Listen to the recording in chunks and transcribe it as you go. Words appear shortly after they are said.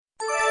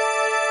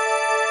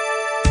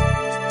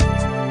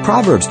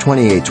Proverbs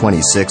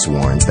 28:26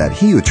 warns that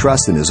he who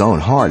trusts in his own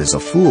heart is a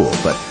fool,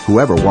 but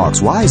whoever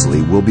walks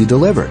wisely will be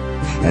delivered.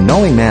 And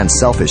knowing man's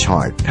selfish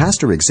heart,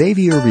 Pastor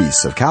Xavier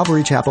Reese of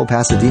Calvary Chapel,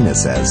 Pasadena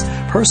says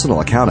personal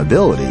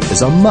accountability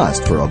is a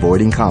must for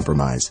avoiding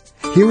compromise.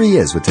 Here he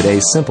is with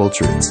today's Simple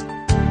Truths.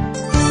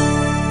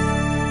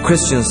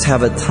 Christians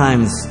have at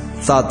times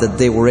thought that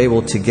they were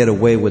able to get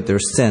away with their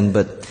sin,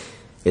 but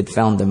it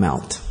found them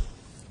out.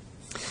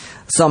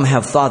 Some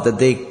have thought that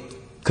they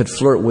could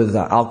flirt with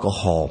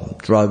alcohol,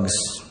 drugs,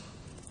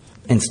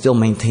 and still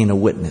maintain a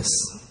witness,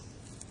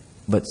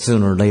 but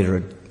sooner or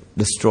later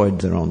destroyed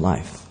their own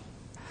life.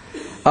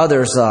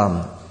 Others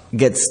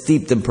get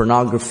steeped in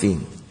pornography,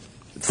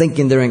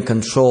 thinking they're in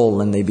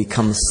control, and they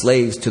become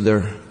slaves to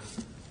their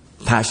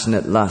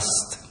passionate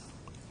lust,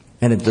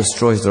 and it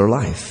destroys their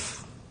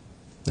life,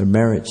 their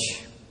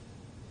marriage,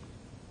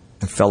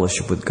 their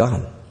fellowship with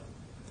God.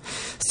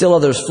 Still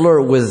others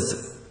flirt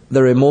with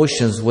their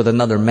emotions with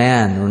another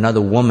man or another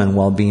woman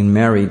while being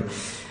married,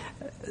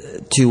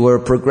 to where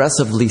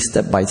progressively,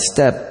 step by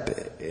step,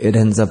 it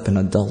ends up in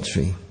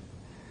adultery.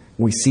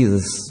 We see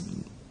this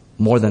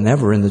more than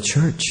ever in the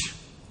church.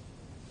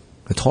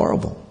 It's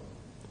horrible.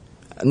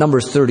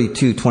 Numbers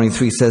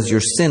 32:23 says,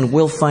 your sin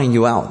will find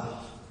you out,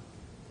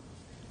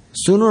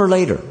 sooner or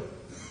later.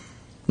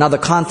 Now the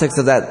context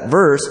of that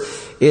verse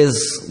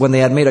is when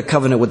they had made a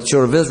covenant with the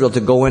children of Israel to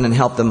go in and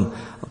help them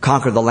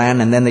conquer the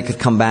land, and then they could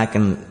come back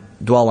and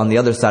dwell on the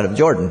other side of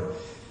Jordan.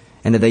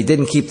 And if they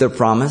didn't keep their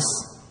promise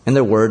and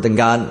their word, then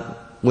God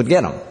would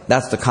get them.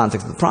 That's the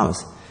context of the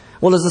promise.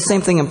 Well, it's the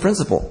same thing in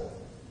principle.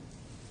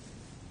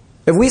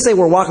 If we say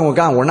we're walking with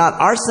God and we're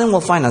not, our sin will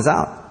find us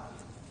out.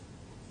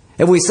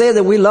 If we say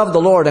that we love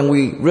the Lord and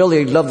we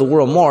really love the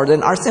world more,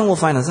 then our sin will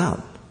find us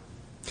out.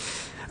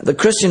 The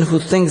Christian who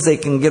thinks they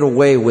can get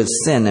away with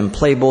sin and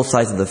play both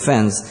sides of the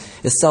fence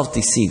is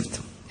self-deceived.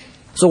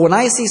 So when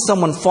I see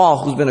someone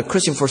fall who's been a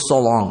Christian for so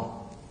long,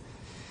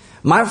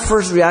 my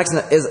first reaction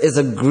is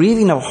a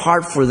grieving of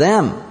heart for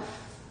them,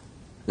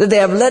 that they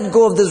have let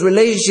go of this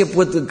relationship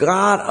with the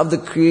God of the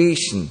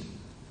creation,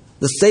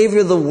 the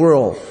Savior of the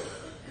world,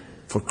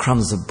 for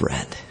crumbs of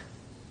bread.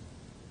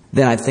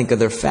 Then I think of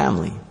their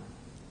family,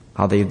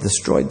 how they've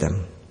destroyed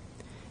them,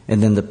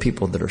 and then the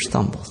people that are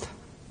stumbled.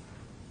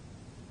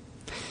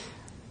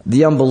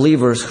 The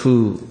unbelievers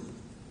who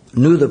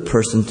knew the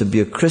person to be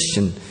a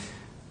Christian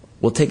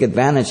will take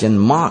advantage and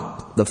mock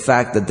the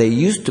fact that they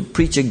used to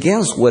preach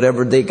against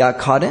whatever they got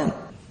caught in.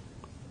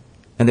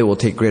 And they will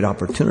take great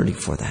opportunity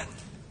for that.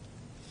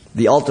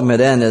 The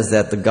ultimate end is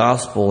that the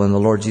gospel and the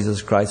Lord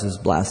Jesus Christ is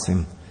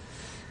blasphemed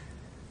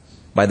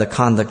by the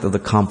conduct of the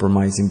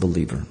compromising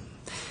believer.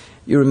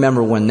 You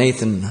remember when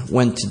Nathan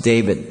went to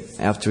David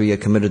after he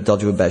had committed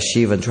adultery with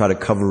Bathsheba and tried to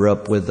cover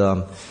up with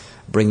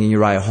bringing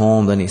Uriah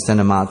home. Then he sent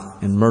him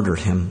out and murdered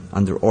him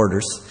under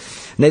orders.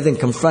 Nathan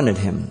confronted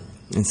him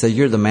and said,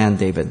 you're the man,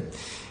 David.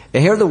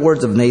 And hear the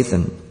words of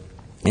Nathan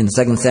in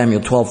 2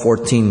 Samuel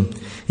 12:14.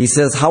 He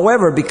says,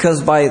 however,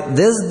 because by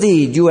this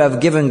deed you have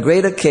given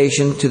great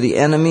occasion to the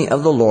enemy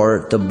of the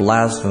Lord to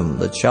blaspheme,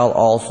 the child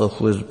also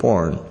who is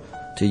born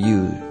to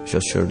you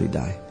shall surely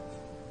die.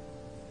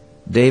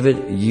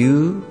 David,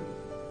 you,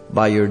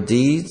 by your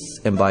deeds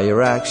and by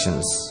your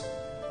actions,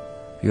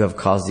 you have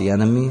caused the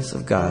enemies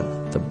of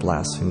God to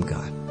blaspheme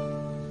God.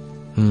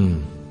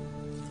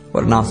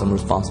 What an awesome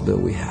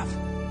responsibility we have.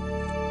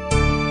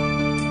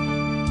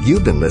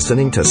 You've been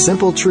listening to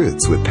Simple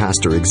Truths with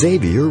Pastor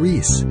Xavier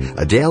Reese,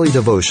 a daily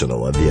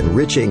devotional of the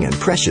enriching and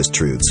precious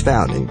truths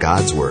found in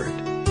God's Word.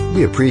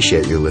 We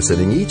appreciate you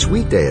listening each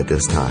weekday at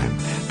this time,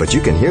 but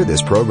you can hear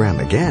this program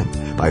again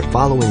by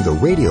following the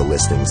radio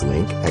listings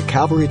link at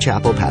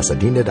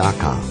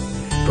CalvaryChapelPasadena.com.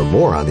 For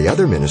more on the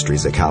other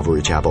ministries at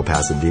Calvary Chapel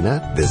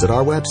Pasadena, visit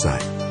our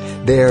website.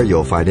 There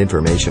you'll find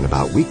information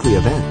about weekly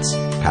events,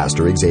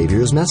 Pastor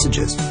Xavier's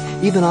messages,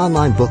 even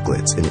online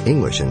booklets in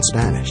English and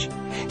Spanish.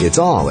 It's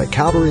all at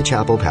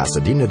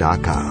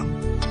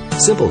CalvaryChapelPasadena.com.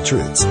 Simple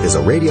Truths is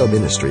a radio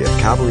ministry of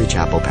Calvary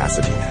Chapel,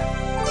 Pasadena.